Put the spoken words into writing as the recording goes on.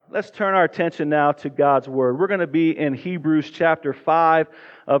let's turn our attention now to God's Word. We're going to be in Hebrews chapter 5,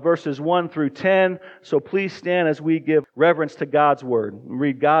 verses 1 through 10. So please stand as we give reverence to God's Word and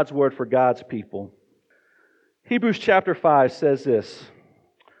read God's Word for God's people. Hebrews chapter 5 says this: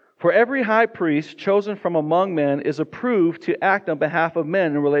 For every high priest chosen from among men is approved to act on behalf of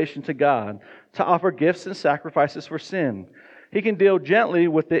men in relation to God, to offer gifts and sacrifices for sin. He can deal gently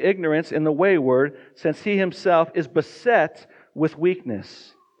with the ignorance and the wayward, since he himself is beset with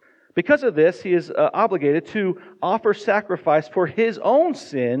weakness. Because of this, he is obligated to offer sacrifice for his own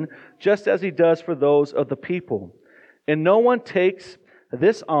sin, just as he does for those of the people. And no one takes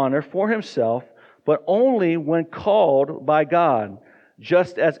this honor for himself, but only when called by God,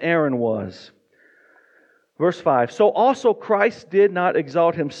 just as Aaron was. Verse 5, So also Christ did not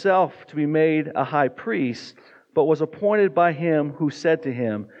exalt himself to be made a high priest, but was appointed by him who said to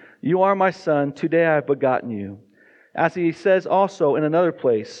him, You are my son, today I have begotten you. As he says also in another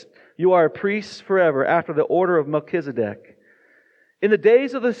place, You are a priest forever after the order of Melchizedek. In the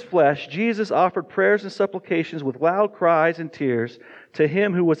days of his flesh, Jesus offered prayers and supplications with loud cries and tears to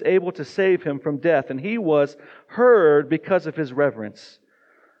him who was able to save him from death, and he was heard because of his reverence.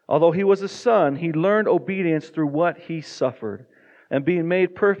 Although he was a son, he learned obedience through what he suffered. And being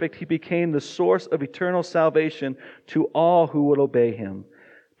made perfect, he became the source of eternal salvation to all who would obey him,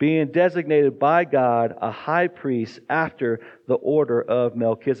 being designated by God a high priest after the order of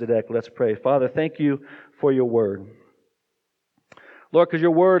Melchizedek. Let's pray. Father, thank you for your word. Lord, because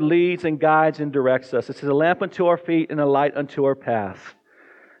your word leads and guides and directs us. It's a lamp unto our feet and a light unto our path.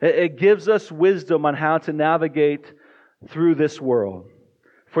 It gives us wisdom on how to navigate through this world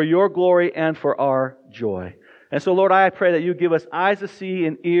for your glory and for our joy. And so, Lord, I pray that you give us eyes to see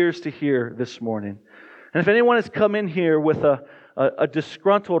and ears to hear this morning. And if anyone has come in here with a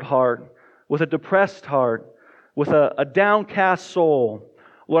disgruntled heart, with a depressed heart, with a downcast soul,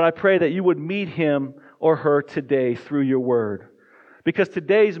 Lord, I pray that you would meet him or her today through your word. Because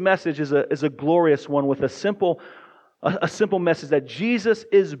today's message is a glorious one with a simple message that Jesus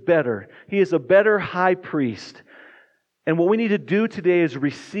is better. He is a better high priest. And what we need to do today is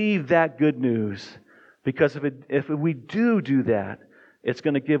receive that good news. Because if we do that, it's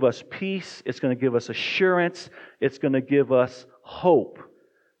going to give us peace, it's going to give us assurance, it's going to give us hope.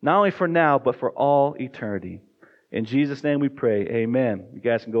 Not only for now, but for all eternity. In Jesus' name we pray, amen. You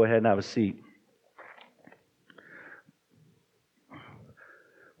guys can go ahead and have a seat.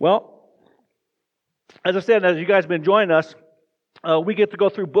 Well, as I said, as you guys have been joining us, we get to go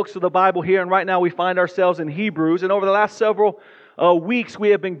through books of the Bible here, and right now we find ourselves in Hebrews. And over the last several weeks, we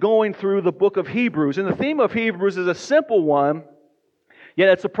have been going through the book of Hebrews. And the theme of Hebrews is a simple one, yet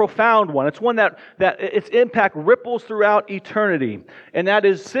it's a profound one. It's one that its impact ripples throughout eternity. And that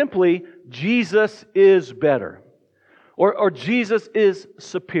is simply, Jesus is better. Or Jesus is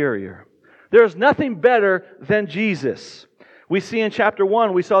superior. There is nothing better than Jesus. We see in chapter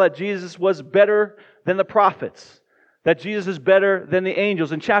 1, we saw that Jesus was better than the prophets. That Jesus is better than the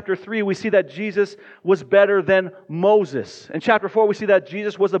angels. In chapter 3, we see that Jesus was better than Moses. In chapter 4, we see that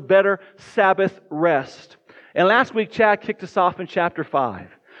Jesus was a better Sabbath rest. And last week, Chad kicked us off in chapter 5.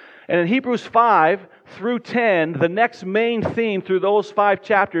 And in Hebrews 5 through 10, the next main theme through those 5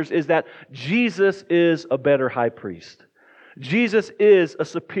 chapters is that Jesus is a better high priest. Jesus is a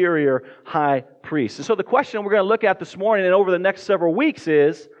superior high priest. And so the question we're going to look at this morning and over the next several weeks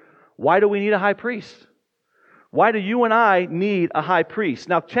is, why do we need a high priest? Why do you and I need a high priest?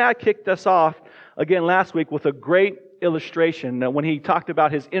 Now, Chad kicked us off again last week with a great illustration when he talked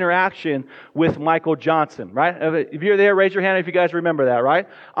about his interaction with Michael Johnson, right? If you're there, raise your hand if you guys remember that, right?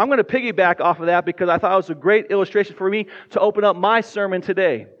 I'm going to piggyback off of that because I thought it was a great illustration for me to open up my sermon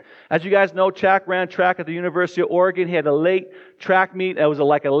today. As you guys know, Chad ran track at the University of Oregon. He had a late track meet. It was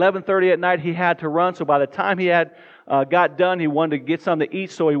like 11:30 at night he had to run. So by the time he had got done, he wanted to get something to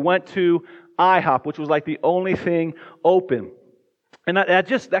eat. So he went to IHOP, which was like the only thing open. And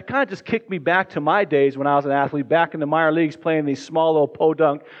that kind of just kicked me back to my days when I was an athlete, back in the minor leagues playing these small little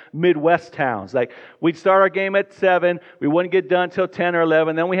podunk Midwest towns. Like, we'd start our game at 7, we wouldn't get done until 10 or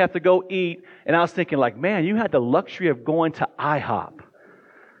 11, then we have to go eat. And I was thinking, like, man, you had the luxury of going to IHOP.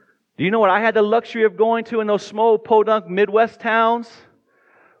 Do you know what I had the luxury of going to in those small podunk Midwest towns?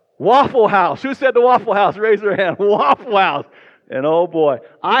 Waffle House. Who said the Waffle House? Raise their hand. Waffle House. And oh boy,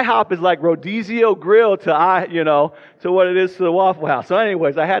 IHOP is like Rodizio Grill to what it is to the Waffle House. So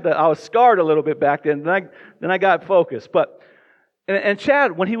anyways, I was scarred a little bit back then. Then I got focused. And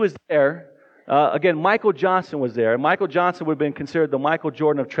Chad, when he was there, again, Michael Johnson was there. And Michael Johnson would have been considered the Michael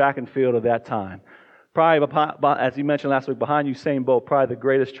Jordan of track and field at that time. Probably, as he mentioned last week, behind Usain Bolt, probably the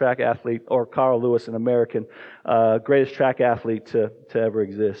greatest track athlete, or Carl Lewis, an American, greatest track athlete to ever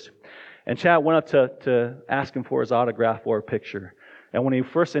exist. And Chad went up to ask him for his autograph or a picture. And when he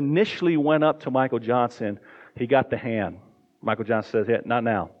first initially went up to Michael Johnson, he got the hand. Michael Johnson says, "Yeah, not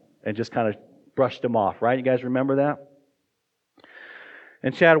now," and just kind of brushed him off, right? You guys remember that?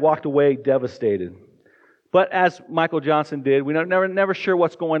 And Chad walked away devastated. But as Michael Johnson did, we never sure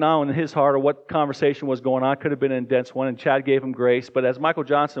what's going on in his heart or what conversation was going on. It could have been an intense one, and Chad gave him grace. But as Michael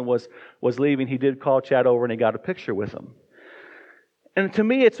Johnson was leaving, he did call Chad over and he got a picture with him. And to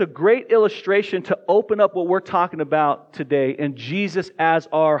me, it's a great illustration to open up what we're talking about today in Jesus as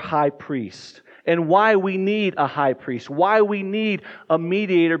our high priest. And why we need a high priest. Why we need a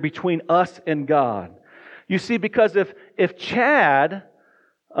mediator between us and God. You see, because if Chad...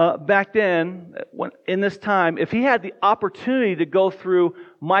 back then, in this time, if he had the opportunity to go through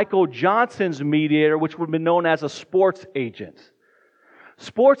Michael Johnson's mediator, which would have been known as a sports agent.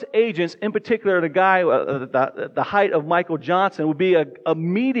 Sports agents, in particular, the guy, the height of Michael Johnson, would be a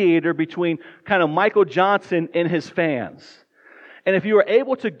mediator between kind of Michael Johnson and his fans. And if you were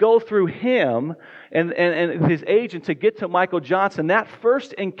able to go through him and his agent to get to Michael Johnson, that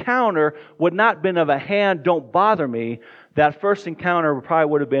first encounter would not have been of a hand, don't bother me. That first encounter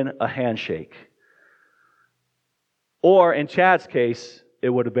probably would have been a handshake. Or in Chad's case, it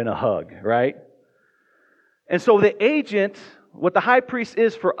would have been a hug, right? And so the agent, what the high priest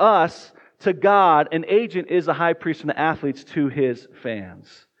is for us to God, an agent is a high priest from the athletes to his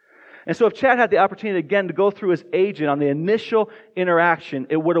fans. And so if Chad had the opportunity again to go through his agent on the initial interaction,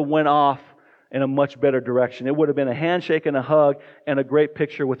 it would have went off in a much better direction. It would have been a handshake and a hug and a great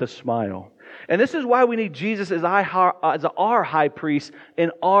picture with a smile. And this is why we need Jesus as our high priest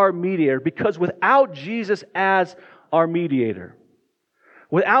and our mediator. Because without Jesus as our mediator,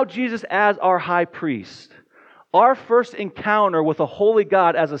 without Jesus as our high priest, our first encounter with a holy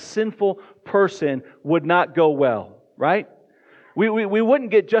God as a sinful person would not go well, right? We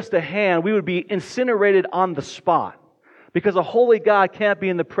wouldn't get just a hand. We would be incinerated on the spot. Because a holy God can't be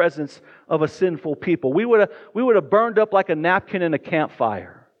in the presence of a sinful people. We would have burned up like a napkin in a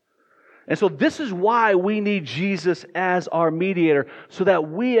campfire. And so this is why we need Jesus as our mediator, so that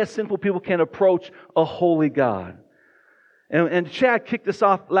we as sinful people can approach a holy God. And Chad kicked us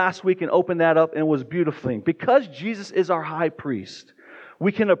off last week and opened that up, and it was beautiful. Because Jesus is our high priest,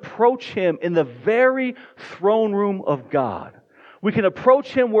 we can approach Him in the very throne room of God. We can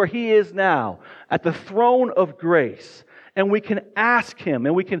approach Him where He is now, at the throne of grace. And we can ask Him,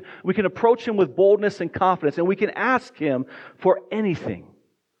 and we can approach Him with boldness and confidence, and we can ask Him for anything.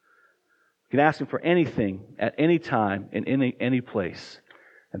 We can ask Him for anything, at any time, in any place.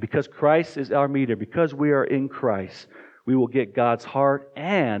 And because Christ is our mediator, because we are in Christ, we will get God's heart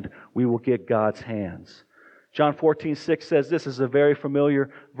and we will get God's hands. John 14:6 says this is a very familiar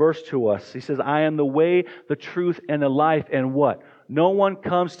verse to us. He says, "I am the way, the truth, and the life, and what? No one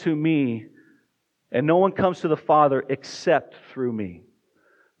comes to me, and no one comes to the Father except through me."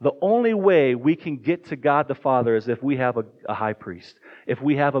 The only way we can get to God the Father is if we have a high priest, if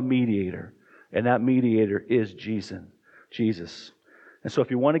we have a mediator, and that mediator is Jesus. And so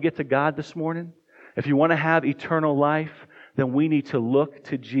if you want to get to God this morning, if you want to have eternal life, then we need to look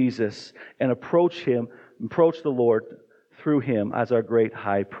to Jesus and approach Him, approach the Lord through Him as our great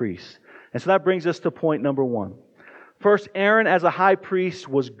high priest. And so that brings us to point number 1. First, Aaron as a high priest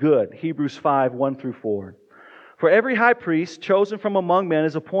was good. Hebrews 5:1-4. For every high priest chosen from among men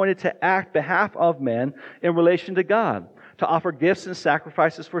is appointed to act behalf of men in relation to God, to offer gifts and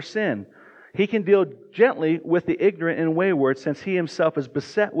sacrifices for sin. He can deal gently with the ignorant and wayward, since he himself is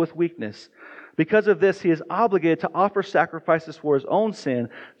beset with weakness. Because of this, he is obligated to offer sacrifices for his own sin,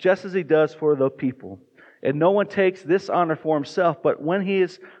 just as he does for the people. And no one takes this honor for himself, but when he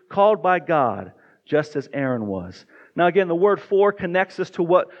is called by God, just as Aaron was. Now again, the word "for" connects us to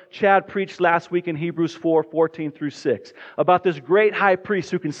what Chad preached last week in Hebrews 4:14-6, about this great high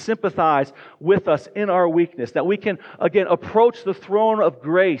priest who can sympathize with us in our weakness, that we can, again, approach the throne of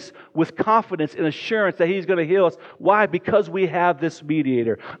grace with confidence and assurance that He's going to heal us. Why? Because we have this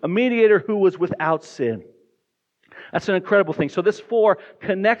mediator, a mediator who was without sin. That's an incredible thing. So this 4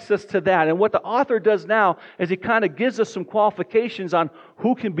 connects us to that. And what the author does now is he kind of gives us some qualifications on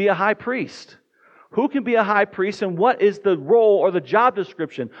who can be a high priest. Who can be a high priest, and what is the role or the job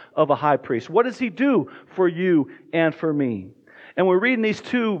description of a high priest? What does he do for you and for me? And we're reading these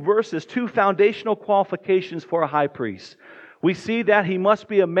 2 verses, 2 foundational qualifications for a high priest. We see that he must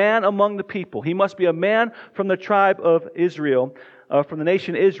be a man among the people. He must be a man from the tribe of Israel, from the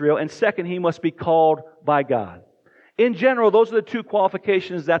nation Israel. And second, he must be called by God. In general, those are the two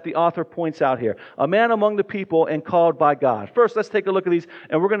qualifications that the author points out here. A man among the people and called by God. First, let's take a look at these,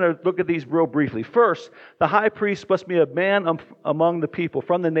 and we're going to look at these real briefly. First, the high priest must be a man among the people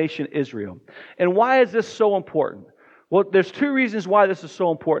from the nation Israel. And why is this so important? Well, there's two reasons why this is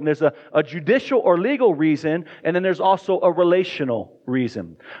so important. There's a judicial or legal reason, and then there's also a relational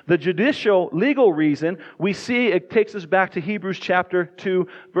reason. The judicial, legal reason, we see it takes us back to Hebrews chapter 2,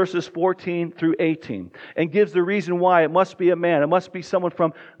 verses 14 through 18, and gives the reason why it must be a man. It must be someone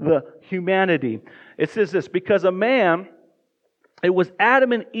from the humanity. It says this, because a man, it was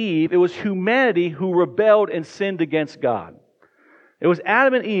Adam and Eve, it was humanity who rebelled and sinned against God. It was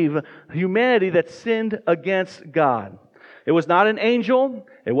Adam and Eve, humanity, that sinned against God. It was not an angel.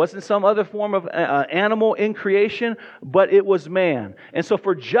 It wasn't some other form of animal in creation, but it was man. And so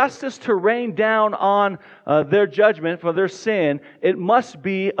for justice to rain down on their judgment for their sin, it must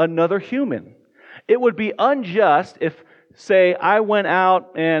be another human. It would be unjust if, say, I went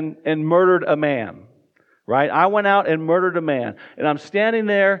out and murdered a man. Right? I went out and murdered a man. And I'm standing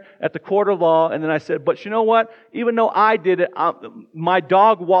there at the court of law, and then I said, but you know what? Even though I did it, my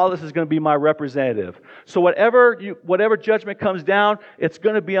dog Wallace is going to be my representative. So whatever judgment comes down, it's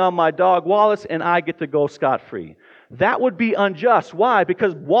going to be on my dog Wallace, and I get to go scot-free. That would be unjust. Why?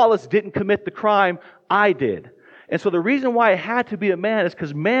 Because Wallace didn't commit the crime, I did. And so the reason why it had to be a man is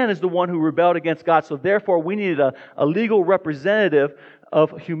because man is the one who rebelled against God. So therefore, we needed a legal representative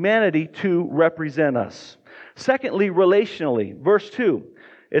of humanity to represent us. Secondly, relationally, verse 2,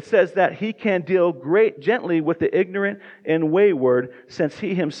 it says that he can deal gently with the ignorant and wayward, since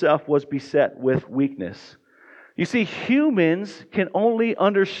he himself was beset with weakness. You see, humans can only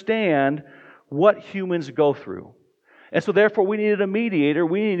understand what humans go through. And so therefore we needed a mediator.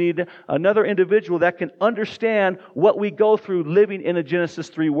 We needed another individual that can understand what we go through living in a Genesis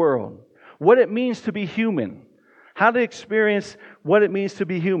 3 world. What it means to be human. How to experience what it means to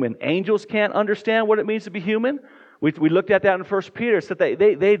be human. Angels can't understand what it means to be human. We looked at that in 1 Peter. It said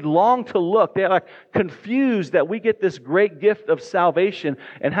they long to look. They're like confused that we get this great gift of salvation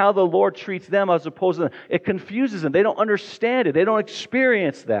and how the Lord treats them as opposed to them. It confuses them. They don't understand it. They don't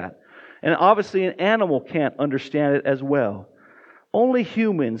experience that. And obviously an animal can't understand it as well. Only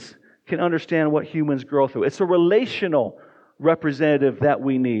humans can understand what humans grow through. It's a relational representative that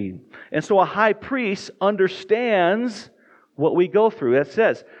we need. And so a high priest understands what we go through. It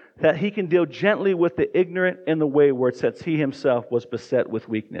says that he can deal gently with the ignorant and the wayward, since he himself was beset with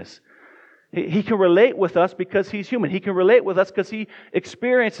weakness. He can relate with us because he's human. He can relate with us because he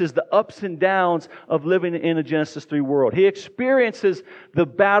experiences the ups and downs of living in a Genesis 3 world. He experiences the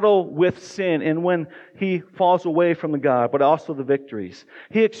battle with sin and when he falls away from the God, but also the victories.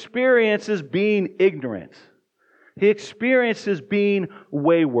 He experiences being ignorant. He experiences being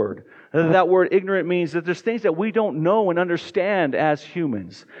wayward. That word ignorant means that there's things that we don't know and understand as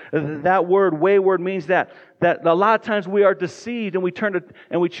humans. That word wayward means that a lot of times we are deceived and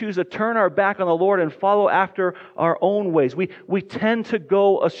we choose to turn our back on the Lord and follow after our own ways. We tend to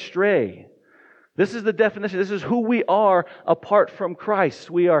go astray. This is the definition. This is who we are apart from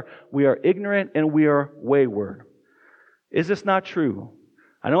Christ. We are ignorant and we are wayward. Is this not true?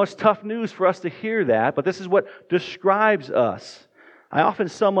 I know it's tough news for us to hear that, but this is what describes us. I often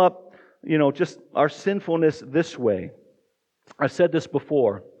sum up, just our sinfulness this way. I've said this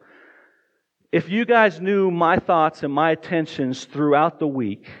before. If you guys knew my thoughts and my attentions throughout the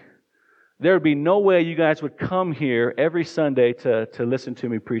week, there would be no way you guys would come here every Sunday to listen to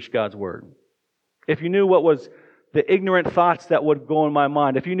me preach God's Word. If you knew what was the ignorant thoughts that would go in my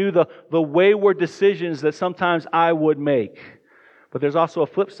mind, if you knew the wayward decisions that sometimes I would make. But there's also a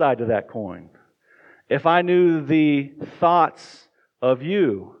flip side to that coin. If I knew the thoughts of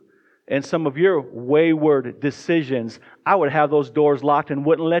you and some of your wayward decisions, I would have those doors locked and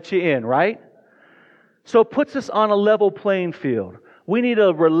wouldn't let you in, right? So it puts us on a level playing field. We need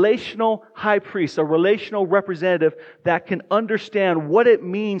a relational high priest, a relational representative that can understand what it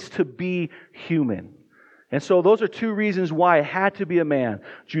means to be human. And so those are two reasons why it had to be a man,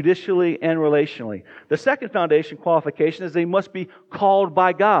 judicially and relationally. The second foundation qualification is they must be called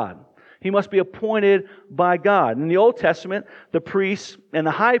by God. He must be appointed by God. In the Old Testament, the priests and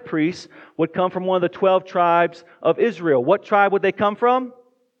the high priests would come from one of the 12 tribes of Israel. What tribe would they come from?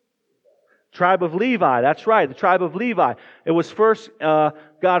 Tribe of Levi. That's right, the tribe of Levi. It was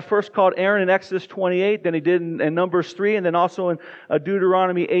God first called Aaron in Exodus 28, then He did in Numbers 3, and then also in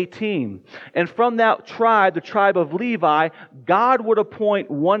Deuteronomy 18. And from that tribe, the tribe of Levi, God would appoint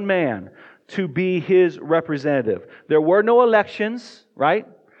one man to be His representative. There were no elections, right?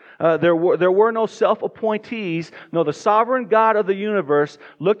 There were no self-appointees. No, the sovereign God of the universe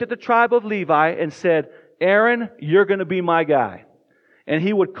looked at the tribe of Levi and said, Aaron, you're going to be my guy. And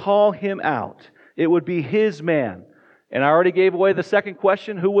he would call him out. It would be his man. And I already gave away the second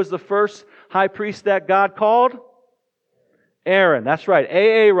question. Who was the first high priest that God called? Aaron. That's right.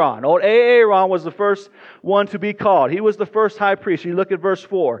 Aaron. Old Aaron was the first one to be called. He was the first high priest. You look at verse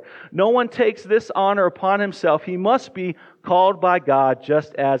 4. No one takes this honor upon himself. He must be called by God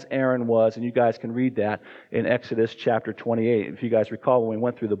just as Aaron was. And you guys can read that in Exodus chapter 28, if you guys recall when we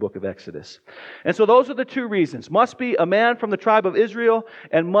went through the book of Exodus. And so those are the two reasons. Must be a man from the tribe of Israel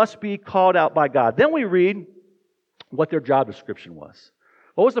and must be called out by God. Then we read what their job description was.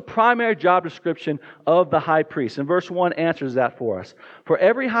 What was the primary job description of the high priest? And verse 1 answers that for us. For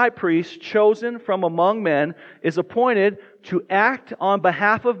every high priest chosen from among men is appointed to act on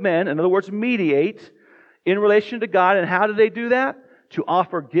behalf of men, in other words, mediate in relation to God. And how do they do that? To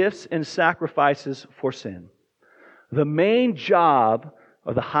offer gifts and sacrifices for sin. The main job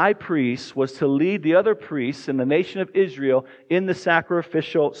of the high priest was to lead the other priests in the nation of Israel in the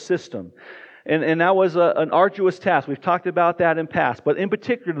sacrificial system. And that was an arduous task. We've talked about that in past. But in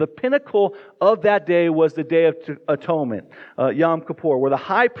particular, the pinnacle of that day was the Day of Atonement, Yom Kippur, where the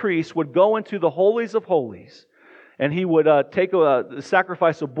high priest would go into the holies of holies. And he would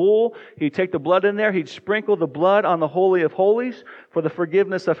sacrifice a bull. He'd take the blood in there. He'd sprinkle the blood on the Holy of Holies for the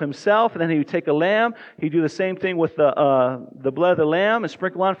forgiveness of himself. And then he would take a lamb. He'd do the same thing with the blood of the lamb and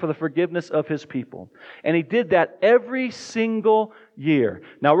sprinkle on for the forgiveness of his people. And he did that every single year.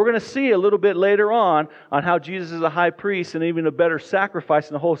 Now we're going to see a little bit later on how Jesus is a high priest and even a better sacrifice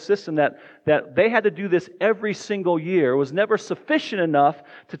in the whole system, that they had to do this every single year. It was never sufficient enough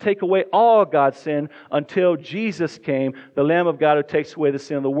to take away all God's sin until Jesus came, the Lamb of God who takes away the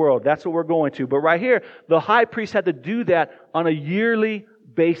sin of the world. That's what we're going to. But right here, the high priest had to do that on a yearly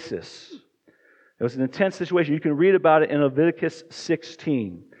basis. It was an intense situation. You can read about it in Leviticus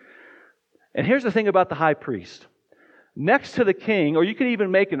 16. And here's the thing about the high priest. Next to the king, or you could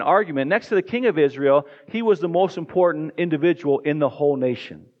even make an argument, next to the king of Israel, he was the most important individual in the whole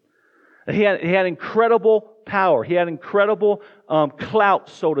nation. He had incredible power. He had incredible clout,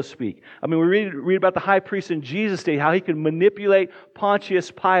 so to speak. I mean, we read about the high priest in Jesus' day, how he could manipulate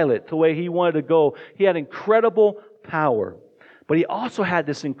Pontius Pilate the way he wanted to go. He had incredible power. But he also had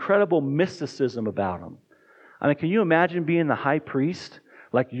this incredible mysticism about him. I mean, can you imagine being the high priest?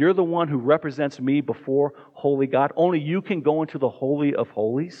 Like, you're the one who represents me before holy God. Only you can go into the Holy of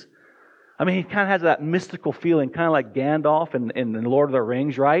Holies. I mean, he kind of has that mystical feeling, kind of like Gandalf in Lord of the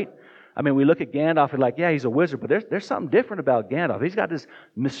Rings, right? I mean, we look at Gandalf and like, yeah, he's a wizard, but there's something different about Gandalf. He's got this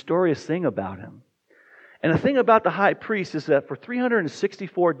mysterious thing about him. And the thing about the high priest is that for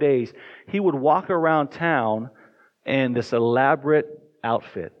 364 days, he would walk around town in this elaborate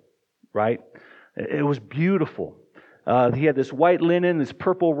outfit, right? It was beautiful. He had this white linen, this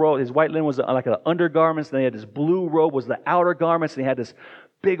purple robe. His white linen was like an undergarments. And then he had this blue robe was the outer garments. And he had this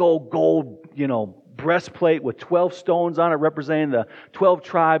big old gold, breastplate with 12 stones on it representing the 12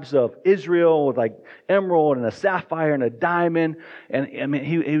 tribes of Israel with like emerald and a sapphire and a diamond. And I mean,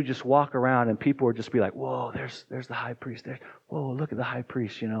 he would just walk around and people would just be like, whoa, there's the high priest there. Whoa, look at the high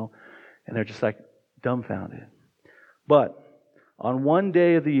priest, And they're just like dumbfounded. But on one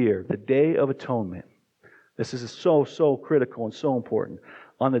day of the year, the Day of Atonement, this is so critical and so important.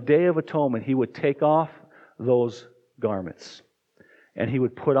 On the Day of Atonement, he would take off those garments and he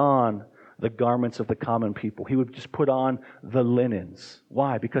would put on the garments of the common people. He would just put on the linens.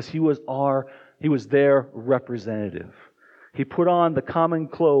 Why? Because he was their representative. He put on the common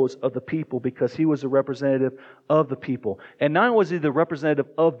clothes of the people because he was a representative of the people. And not only was he the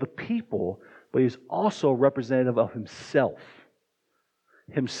representative of the people, but he was also representative of himself.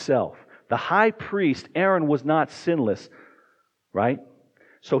 The high priest, Aaron, was not sinless, right?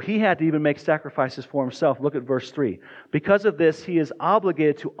 So he had to even make sacrifices for himself. Look at verse 3. Because of this, he is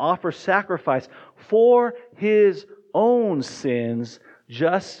obligated to offer sacrifice for his own sins,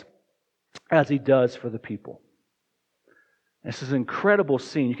 just as he does for the people. This is an incredible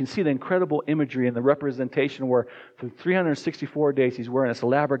scene. You can see the incredible imagery and the representation where for 364 days he's wearing this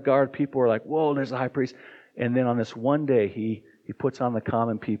elaborate garb. People are like, whoa, there's the high priest. And then on this one day, he puts on the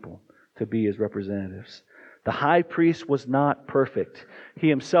common people to be his representatives. The high priest was not perfect. He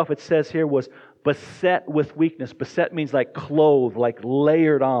himself, it says here, was beset with weakness. Beset means like clothed, like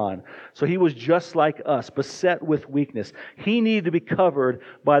layered on. So he was just like us, beset with weakness. He needed to be covered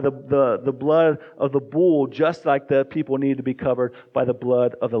by the blood of the bull, just like the people needed to be covered by the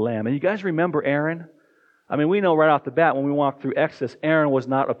blood of the lamb. And you guys remember Aaron? I mean, we know right off the bat when we walk through Exodus, Aaron was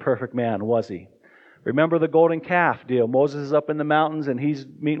not a perfect man, was he? Remember the golden calf deal. Moses is up in the mountains and he's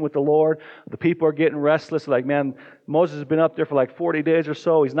meeting with the Lord. The people are getting restless. Like, man, Moses has been up there for like 40 days or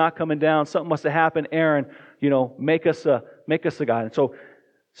so. He's not coming down. Something must have happened. Aaron, make us a god. And so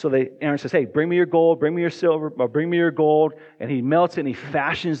Aaron says, hey, bring me your gold, bring me your silver, or bring me your gold. And he melts it and he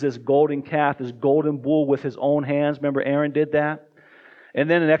fashions this golden calf, this golden bull with his own hands. Remember Aaron did that? And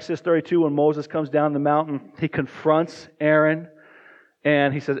then in Exodus 32, when Moses comes down the mountain, he confronts Aaron.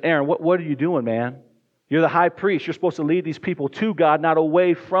 And he says, Aaron, what are you doing, man? You're the high priest. You're supposed to lead these people to God, not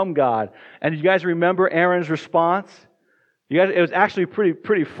away from God. And you guys remember Aaron's response? It was actually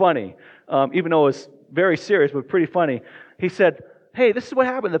pretty funny, even though it was very serious, but pretty funny. He said, hey, this is what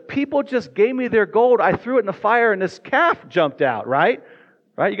happened. The people just gave me their gold. I threw it in the fire, and this calf jumped out, right?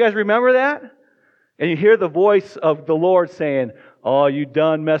 Right? You guys remember that? And you hear the voice of the Lord saying, oh, you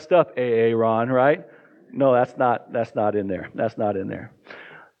done messed up, Aaron, right? No, that's not in there. That's not in there.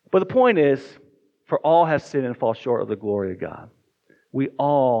 But the point is, for all have sinned and fall short of the glory of God. We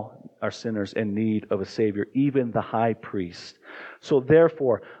all are sinners in need of a Savior, even the high priest. So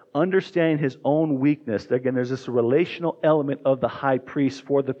therefore, understanding his own weakness, again, there's this relational element of the high priest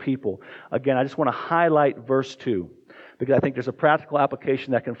for the people. Again, I just want to highlight verse 2, because I think there's a practical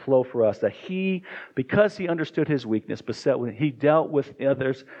application that can flow for us, that because he understood his weakness, he dealt with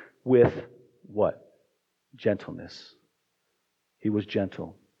others with what? Gentleness. He was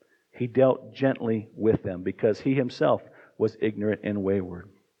gentle. He dealt gently with them because he himself was ignorant and wayward.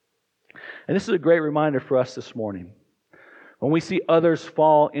 And this is a great reminder for us this morning. When we see others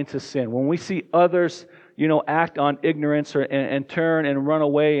fall into sin, when we see others, act on ignorance and turn and run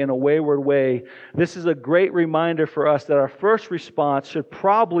away in a wayward way, this is a great reminder for us that our first response should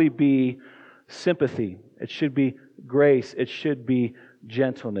probably be sympathy. It should be grace. It should be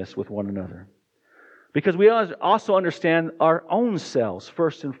gentleness with one another. Because we also understand our own selves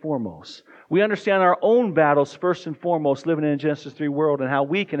first and foremost. We understand our own battles first and foremost living in a Genesis 3 world, and how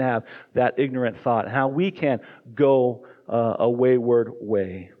we can have that ignorant thought, and how we can go a wayward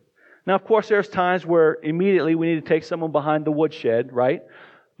way. Now, of course, there's times where immediately we need to take someone behind the woodshed, right?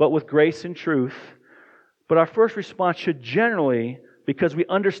 But with grace and truth. But our first response should generally, because we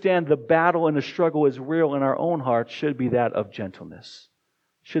understand the battle and the struggle is real in our own hearts, should be that of gentleness.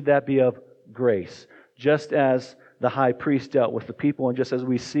 Should that be of grace. Just as the high priest dealt with the people, and just as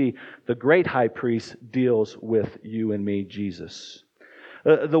we see the great high priest deals with you and me, Jesus.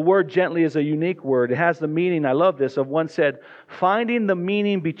 The word gently is a unique word. It has the meaning, I love this, of one said, finding the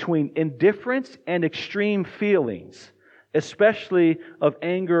meaning between indifference and extreme feelings, especially of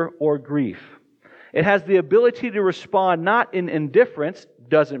anger or grief. It has the ability to respond not in indifference,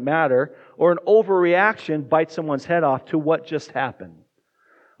 doesn't matter, or an overreaction, bite someone's head off to what just happened.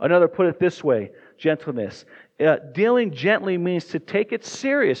 Another put it this way, gentleness. Dealing gently means to take it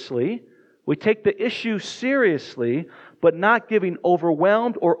seriously. We take the issue seriously, but not getting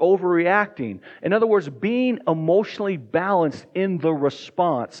overwhelmed or overreacting. In other words, being emotionally balanced in the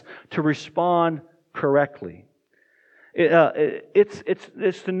response to respond correctly.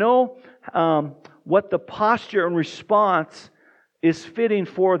 It's to know what the posture and response is fitting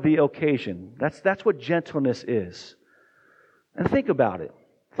for the occasion. That's what gentleness is. And think about it.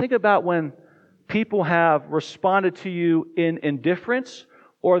 Think about when people have responded to you in indifference,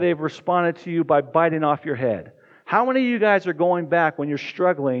 or they've responded to you by biting off your head. How many of you guys are going back when you're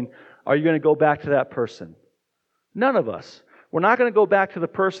struggling? Are you going to go back to that person? None of us. We're not going to go back to the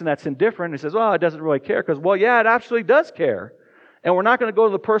person that's indifferent and says, oh, it doesn't really care. Because, well, yeah, it absolutely does care. And we're not going to go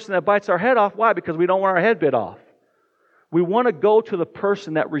to the person that bites our head off. Why? Because we don't want our head bit off. We want to go to the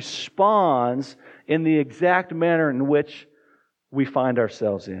person that responds in the exact manner in which we find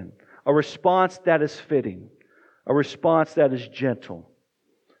ourselves in. A response that is fitting. A response that is gentle.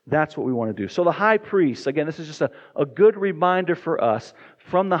 That's what we want to do. So the high priest, again, this is just a good reminder for us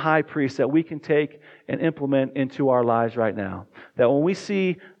from the high priest that we can take and implement into our lives right now. That when we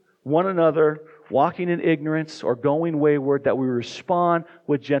see one another walking in ignorance or going wayward, that we respond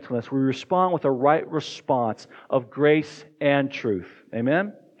with gentleness. We respond with a right response of grace and truth.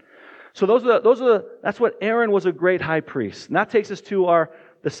 Amen? So that's what Aaron was, a great high priest. And that takes us to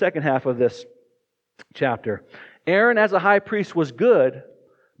the second half of this chapter. Aaron as a high priest was good,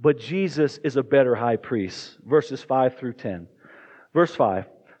 but Jesus is a better high priest. Verses 5 through 10. Verse 5.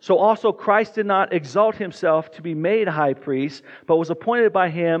 So also Christ did not exalt himself to be made high priest, but was appointed by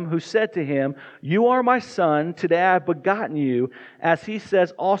him who said to him, you are my son, today I have begotten you. As he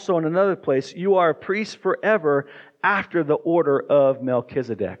says also in another place, you are a priest forever after the order of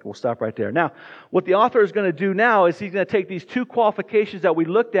Melchizedek. We'll stop right there. Now, what the author is going to do now is he's going to take these two qualifications that we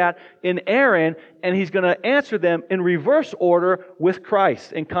looked at in Aaron, and he's going to answer them in reverse order with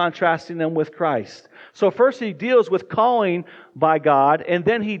Christ and contrasting them with Christ. So first he deals with calling by God, and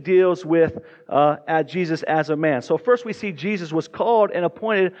then he deals with Jesus as a man. So first we see Jesus was called and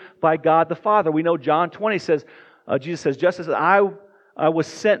appointed by God the Father. We know John 20 says, Jesus says, just as I was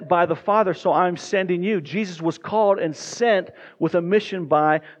sent by the Father, so I'm sending you. Jesus was called and sent with a mission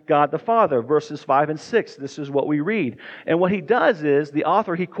by God the Father. Verses 5 and 6, this is what we read. And what he does is, the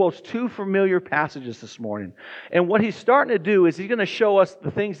author, he quotes two familiar passages this morning. And what he's starting to do is he's going to show us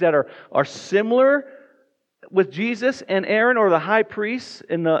the things that are similar with Jesus and Aaron, or the high priests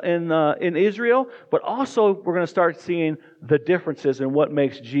in Israel, but also we're going to start seeing the differences in what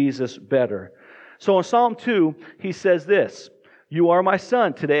makes Jesus better. So in Psalm 2, he says this, "You are my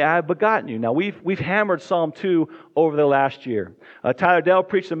son, today I have begotten you." Now we've hammered Psalm 2 over the last year. Tyler Dell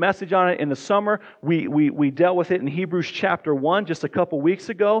preached a message on it in the summer. We dealt with it in Hebrews chapter 1 just a couple weeks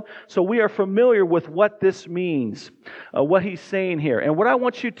ago. So we are familiar with what this means, what he's saying here. And what I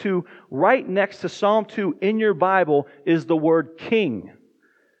want you to write next to Psalm 2 in your Bible is the word king.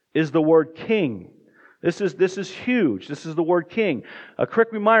 Is the word king. This is huge. This is the word king. A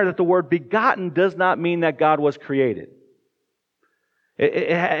quick reminder that the word begotten does not mean that God was created.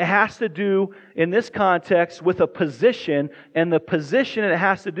 It has to do, in this context, with a position, and the position it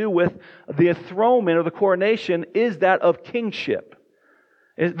has to do with the enthronement or the coronation is that of kingship.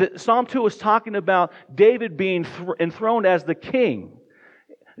 Psalm 2 is talking about David being enthroned as the king.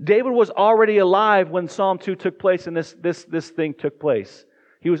 David was already alive when Psalm 2 took place and this thing took place.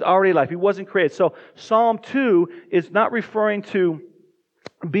 He was already alive. He wasn't created. So Psalm 2 is not referring to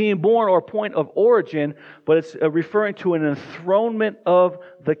being born or point of origin, but it's referring to an enthronement of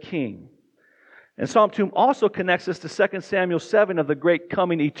the king. And Psalm 2 also connects us to 2 Samuel 7 of the great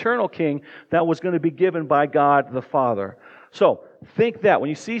coming eternal king that was going to be given by God the Father. So think that. When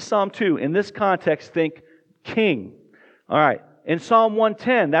you see Psalm 2 in this context, think king. All right. In Psalm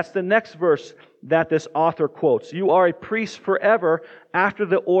 110, that's the next verse that this author quotes. "You are a priest forever after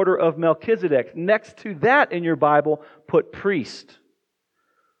the order of Melchizedek." Next to that in your Bible, put priest.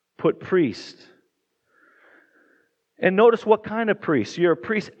 Put priest. And notice what kind of priest. You're a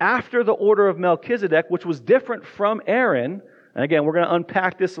priest after the order of Melchizedek, which was different from Aaron. And again, we're going to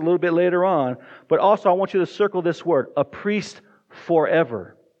unpack this a little bit later on. But also, I want you to circle this word, a priest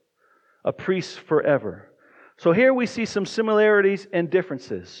forever. A priest forever. So here we see some similarities and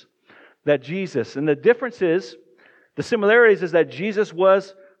differences that Jesus, and the differences, the similarities is that Jesus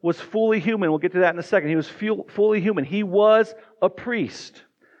was fully human. We'll get to that in a second. He was fully human. He was a priest,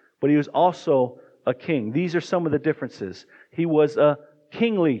 but he was also a king. These are some of the differences. He was a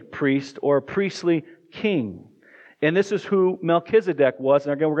kingly priest or a priestly king. And this is who Melchizedek was.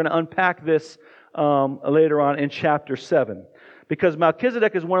 And again, we're going to unpack this later on in chapter 7. Because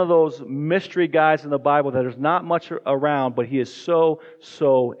Melchizedek is one of those mystery guys in the Bible that there's not much around, but he is so,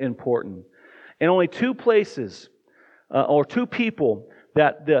 so important. And only two places, or two people,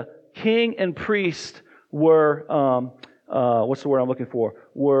 that the king and priest were, what's the word I'm looking for?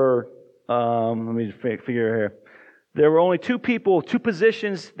 Let me figure here. There were only two people, two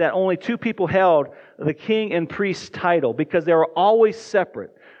positions that only two people held the king and priest title, because they were always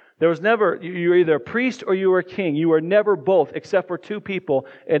separate. There was never, you were either a priest or you were a king. You were never both, except for two people,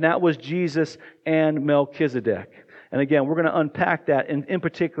 and that was Jesus and Melchizedek. And again, we're going to unpack that in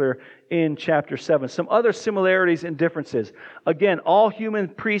particular in chapter 7. Some other similarities and differences. Again, all human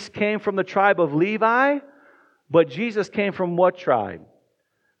priests came from the tribe of Levi, but Jesus came from what tribe?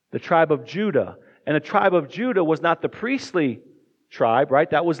 The tribe of Judah. And the tribe of Judah was not the priestly tribe, right?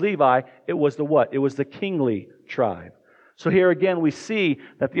 That was Levi. It was the what? It was the kingly tribe. So here again we see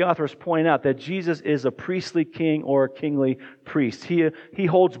that the author is pointing out that Jesus is a priestly king or a kingly priest. He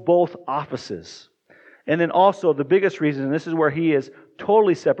holds both offices. And then also the biggest reason, and this is where he is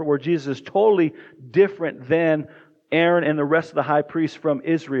totally separate, where Jesus is totally different than Aaron and the rest of the high priests from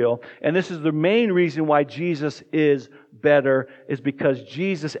Israel. And this is the main reason why Jesus is better, is because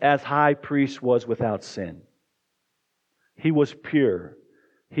Jesus as high priest was without sin. He was pure.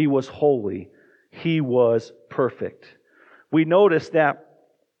 He was holy. He was perfect. We notice that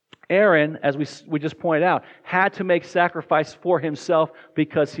Aaron, as we just pointed out, had to make sacrifice for himself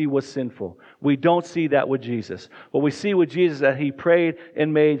because he was sinful. We don't see that with Jesus. What we see with Jesus is that he prayed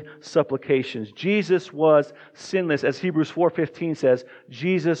and made supplications. Jesus was sinless. As Hebrews 4:15 says,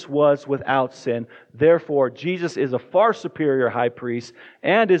 Jesus was without sin. Therefore, Jesus is a far superior high priest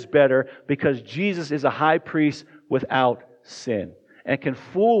and is better because Jesus is a high priest without sin and can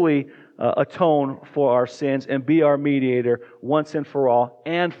fully atone for our sins and be our mediator once and for all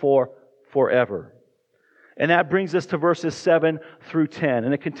and for forever. And that brings us to verses 7 through 10.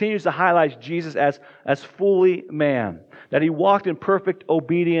 And it continues to highlight Jesus as fully man, that He walked in perfect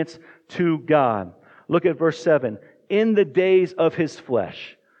obedience to God. Look at verse 7. In the days of His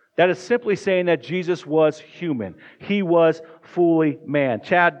flesh. That is simply saying that Jesus was human. He was fully man.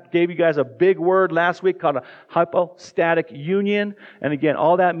 Chad gave you guys a big word last week called a hypostatic union. And again,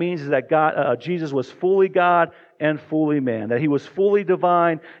 all that means is that Jesus was fully God and fully man. That He was fully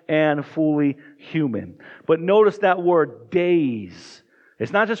divine and fully human. But notice that word, days.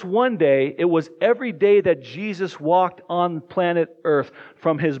 It's not just one day. It was every day that Jesus walked on planet Earth.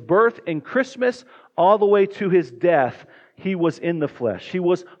 From His birth in Christmas all the way to His death, He was in the flesh. He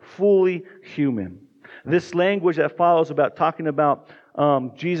was fully human. This language that follows about talking about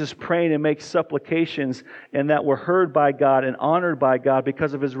Jesus praying and make supplications and that were heard by God and honored by God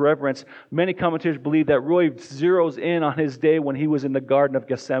because of His reverence, many commentators believe that really zeroes in on His day when He was in the Garden of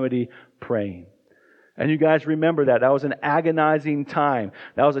Gethsemane praying. And you guys remember that. That was an agonizing time.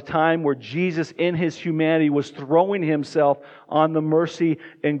 That was a time where Jesus in His humanity was throwing Himself on the mercy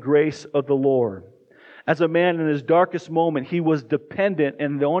and grace of the Lord. As a man in his darkest moment, He was dependent,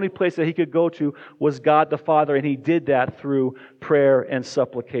 and the only place that He could go to was God the Father, and He did that through prayer and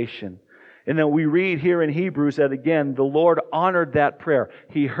supplication. And then we read here in Hebrews that again, the Lord honored that prayer.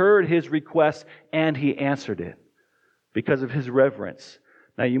 He heard his request and He answered it because of His reverence.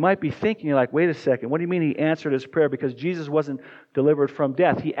 Now you might be thinking, you're like, wait a second, what do you mean He answered his prayer? Because Jesus wasn't delivered from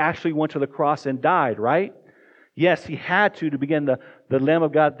death. He actually went to the cross and died, right? Yes, He had to begin the Lamb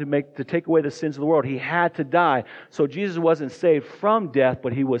of God to take away the sins of the world. He had to die. So Jesus wasn't saved from death,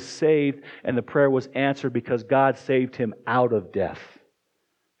 but He was saved, and the prayer was answered because God saved Him out of death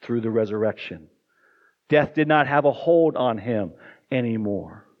through the resurrection. Death did not have a hold on Him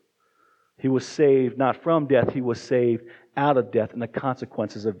anymore. He was saved not from death, He was saved out of death and the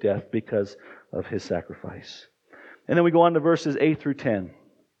consequences of death because of His sacrifice. And then we go on to verses 8 through 10.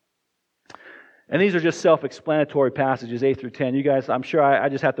 And these are just self-explanatory passages, 8 through 10. You guys, I'm sure I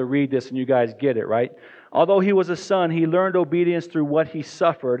just have to read this and you guys get it, right? Although He was a son, He learned obedience through what He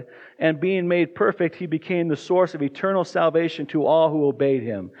suffered, and being made perfect, He became the source of eternal salvation to all who obeyed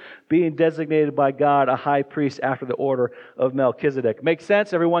Him, being designated by God a high priest after the order of Melchizedek. Make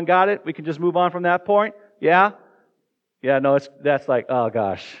sense? Everyone got it? We can just move on from that point? Yeah? Yeah, no, that's like, oh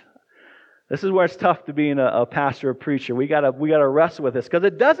gosh. This is where it's tough to being a pastor or preacher. We gotta wrestle with this because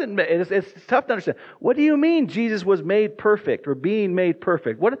it's tough to understand. What do you mean Jesus was made perfect or being made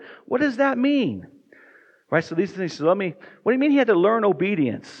perfect? What does that mean? Right. So these things. What do you mean He had to learn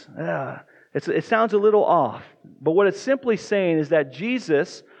obedience? It sounds a little off. But what it's simply saying is that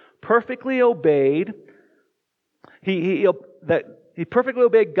Jesus perfectly obeyed. He perfectly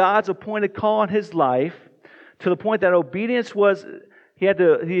obeyed God's appointed call on His life to the point that obedience was.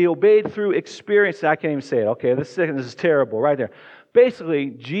 He obeyed through experience. I can't even say it. Okay, this is terrible right there. Basically,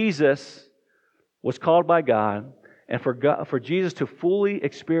 Jesus was called by God, and for Jesus to fully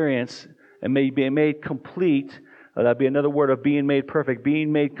experience and be made complete, that'd be another word of being made perfect,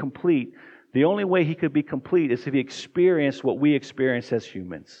 being made complete. The only way He could be complete is if He experienced what we experience as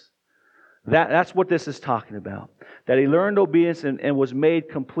humans. That's what this is talking about. That He learned obedience and was made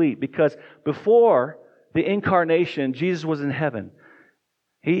complete. Because before the incarnation, Jesus was in heaven.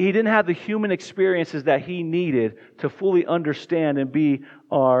 He didn't have the human experiences that He needed to fully understand and be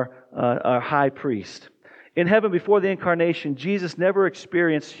our high priest. In heaven before the incarnation, Jesus never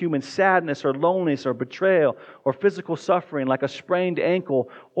experienced human sadness or loneliness or betrayal or physical suffering like a sprained ankle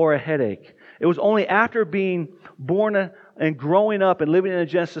or a headache. It was only after being born and growing up and living in a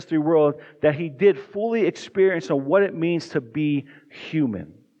Genesis 3 world that He did fully experience what it means to be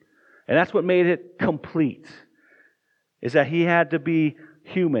human. And that's what made it complete, is that He had to be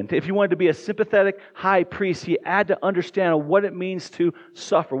human. If He wanted to be a sympathetic high priest, He had to understand what it means to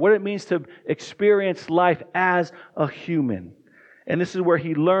suffer, what it means to experience life as a human. And this is where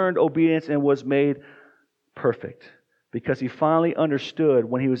He learned obedience and was made perfect. Because He finally understood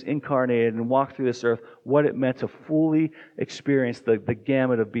when He was incarnated and walked through this earth what it meant to fully experience the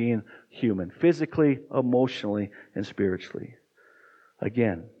gamut of being human, physically, emotionally, and spiritually.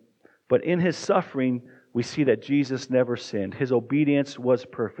 Again, but in His suffering, we see that Jesus never sinned. His obedience was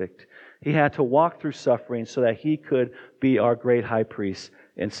perfect. He had to walk through suffering so that He could be our great high priest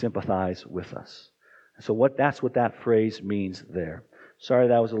and sympathize with us. So that's what that phrase means there. Sorry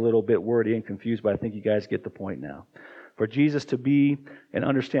that was a little bit wordy and confused, but I think you guys get the point now. For Jesus to be and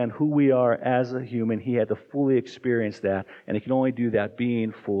understand who we are as a human, He had to fully experience that, and He can only do that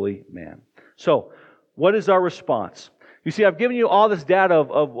being fully man. So, what is our response? You see, I've given you all this data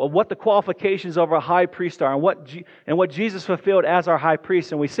of what the qualifications of our high priest are and what Jesus fulfilled as our high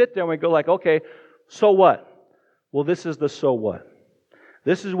priest. And we sit there and we go like, okay, so what? Well, this is the so what.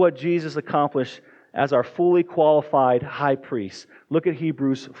 This is what Jesus accomplished as our fully qualified high priest. Look at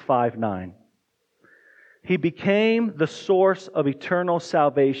Hebrews 5:9. He became the source of eternal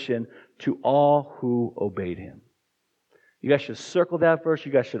salvation to all who obeyed Him. You guys should circle that verse.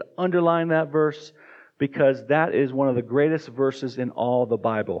 You guys should underline that verse, because that is one of the greatest verses in all the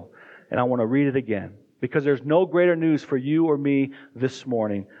Bible. And I want to read it again, because there's no greater news for you or me this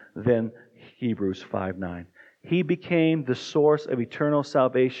morning than Hebrews 5:9. He became the source of eternal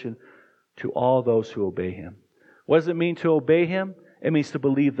salvation to all those who obey Him. What does it mean to obey Him? It means to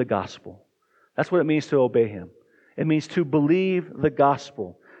believe the gospel. That's what it means to obey Him. It means to believe the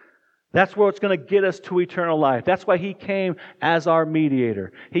gospel. That's what's going to get us to eternal life. That's why He came as our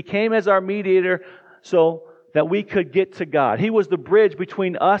mediator. He came as our mediator so that we could get to God. He was the bridge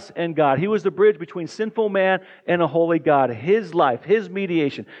between us and God. He was the bridge between sinful man and a holy God. His life, His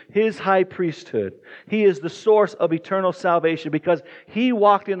mediation, His high priesthood. He is the source of eternal salvation because He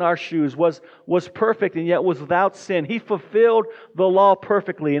walked in our shoes, was perfect and yet was without sin. He fulfilled the law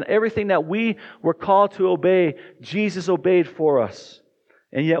perfectly, and everything that we were called to obey, Jesus obeyed for us,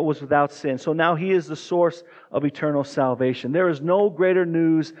 and yet was without sin. So now He is the source of eternal salvation. There is no greater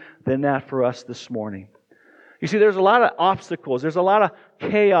news than that for us this morning. You see, there's a lot of obstacles. There's a lot of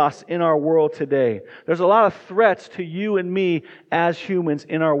chaos in our world today. There's a lot of threats to you and me as humans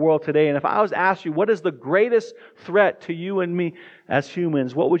in our world today. And if I was to ask you, what is the greatest threat to you and me as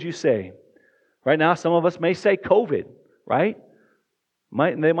humans, what would you say? Right now, some of us may say COVID, right?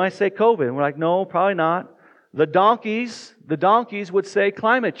 They might say COVID. And we're like, no, probably not. The donkeys would say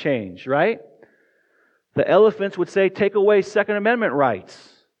climate change, right? The elephants would say take away Second Amendment rights.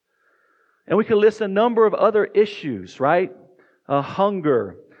 And we could list a number of other issues, right?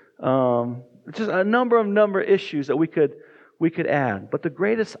 Hunger, just a number of issues that we could add. But the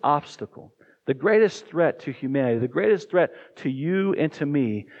greatest obstacle, the greatest threat to humanity, the greatest threat to you and to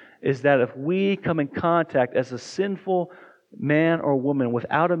me is that if we come in contact as a sinful man or woman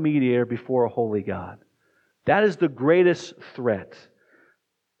without a mediator before a holy God. That is the greatest threat.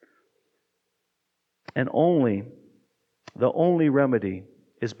 And the only remedy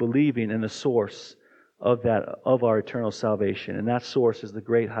is believing in the source of our eternal salvation. And that source is the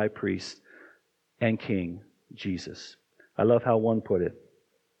great high priest and king, Jesus. I love how one put it.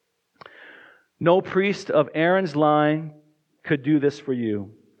 No priest of Aaron's line could do this for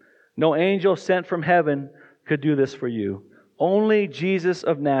you. No angel sent from heaven could do this for you. Only Jesus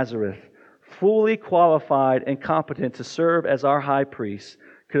of Nazareth, fully qualified and competent to serve as our high priest,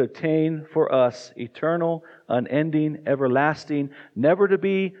 could obtain for us eternal, unending, everlasting, never to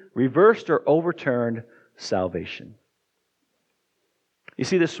be reversed or overturned salvation. You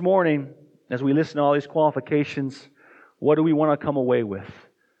see, this morning, as we listen to all these qualifications, what do we want to come away with?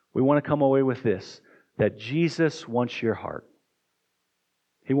 We want to come away with this, that Jesus wants your heart.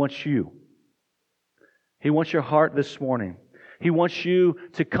 He wants you. He wants your heart this morning. He wants you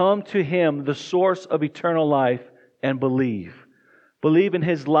to come to Him, the source of eternal life, and believe. Believe in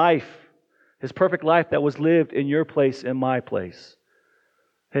His life, His perfect life that was lived in your place and my place.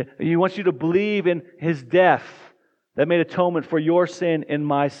 He wants you to believe in His death that made atonement for your sin and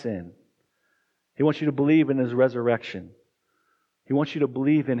my sin. He wants you to believe in His resurrection. He wants you to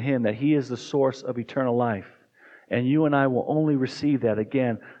believe in Him, that He is the source of eternal life. And you and I will only receive that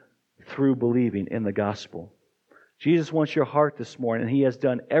again through believing in the gospel. Jesus wants your heart this morning, and He has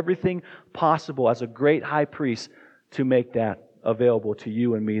done everything possible as a great high priest to make that available to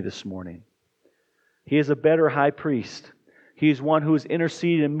you and me this morning. He is a better high priest. He is one who is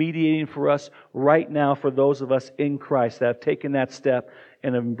interceding and mediating for us right now for those of us in Christ that have taken that step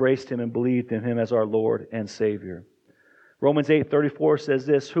and have embraced Him and believed in Him as our Lord and Savior. Romans 8:34 says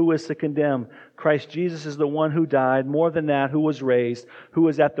this, who is to condemn? Christ Jesus is the one who died, more than that, who was raised, who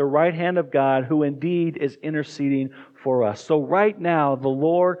is at the right hand of God, who indeed is interceding for us. So right now, the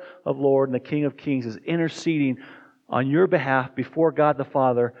Lord of Lords and the King of Kings is interceding on your behalf before God the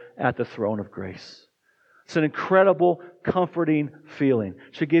Father at the throne of grace. It's an incredible, comforting feeling.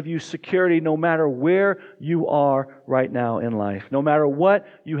 It should give you security no matter where you are right now in life. No matter what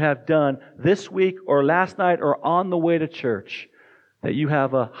you have done this week or last night or on the way to church, that you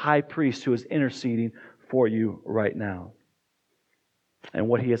have a high priest who is interceding for you right now. And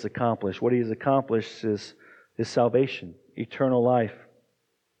what He has accomplished. What He has accomplished is salvation, eternal life.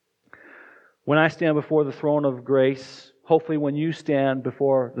 When I stand before the throne of grace, hopefully when you stand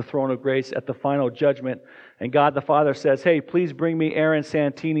before the throne of grace at the final judgment, and God the Father says, hey, please bring me Aaron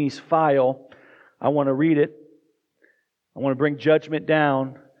Santini's file. I want to read it. I want to bring judgment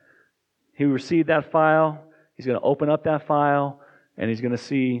down. He received that file. He's going to open up that file, and he's going to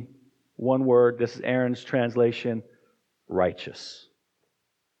see one word. This is Aaron's translation, righteous.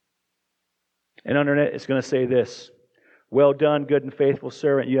 And under it, it's going to say this: well done, good and faithful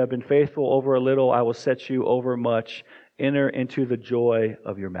servant. You have been faithful over a little. I will set you over much. Enter into the joy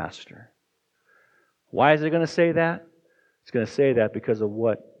of your master. Why is it going to say that? It's going to say that because of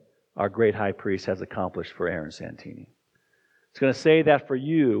what our great high priest has accomplished for Aaron Santini. It's going to say that for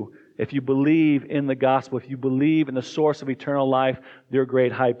you, if you believe in the gospel, if you believe in the source of eternal life, your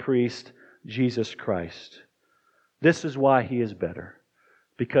great high priest, Jesus Christ. This is why he is better.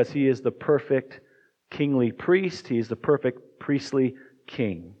 Because he is the perfect kingly priest. He is the perfect priestly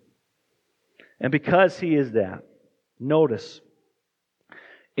king. And because he is that, notice,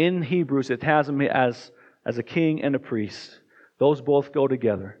 in Hebrews it has him as a king and a priest. Those both go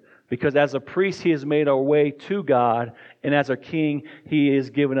together. Because as a priest, he has made our way to God, and as a king, he has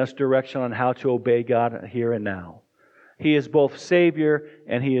given us direction on how to obey God here and now. He is both Savior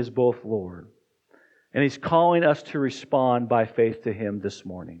and he is both Lord. And he's calling us to respond by faith to him this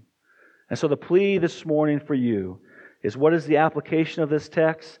morning. And so the plea this morning for you is, what is the application of this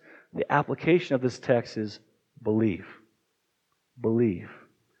text? The application of this text is believe. Believe.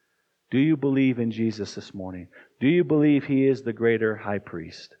 Do you believe in Jesus this morning? Do you believe he is the greater high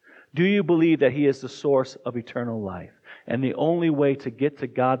priest? Do you believe that he is the source of eternal life? And the only way to get to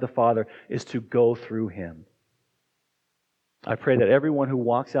God the Father is to go through him. I pray that everyone who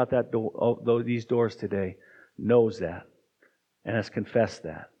walks out that door, these doors today knows that and has confessed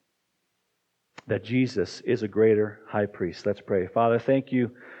that Jesus is a greater high priest. Let's pray. Father, thank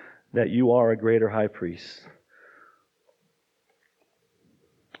you that you are a greater high priest.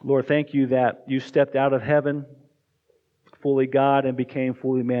 Lord, thank you that you stepped out of heaven, fully God, and became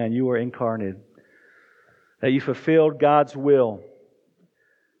fully man. You were incarnate. That you fulfilled God's will.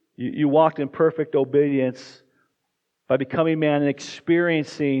 You walked in perfect obedience by becoming man and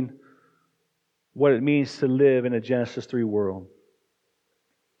experiencing what it means to live in a Genesis 3 world.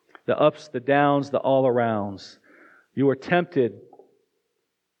 The ups, the downs, the all-arounds. You were tempted.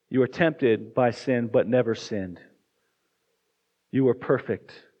 You were tempted by sin, but never sinned. You were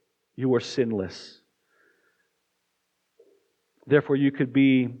perfect. You were sinless. Therefore, you could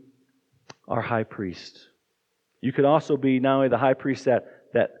be our high priest. You could also be not only the high priest that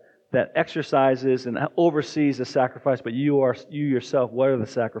exercises and oversees the sacrifice, but you yourself, what are the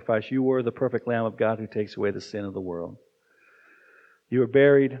sacrifice? You were the perfect Lamb of God who takes away the sin of the world. You were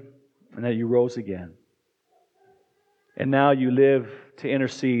buried, and that you rose again. And now you live to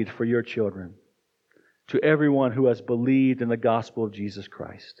intercede for your children, to everyone who has believed in the gospel of Jesus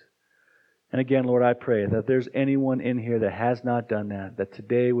Christ. And again, Lord, I pray that if there's anyone in here that has not done that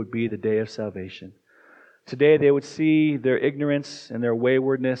today would be the day of salvation. Today they would see their ignorance and their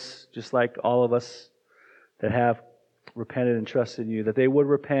waywardness, just like all of us that have repented and trusted in you, that they would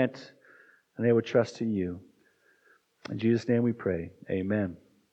repent and they would trust in you. In Jesus' name we pray. Amen.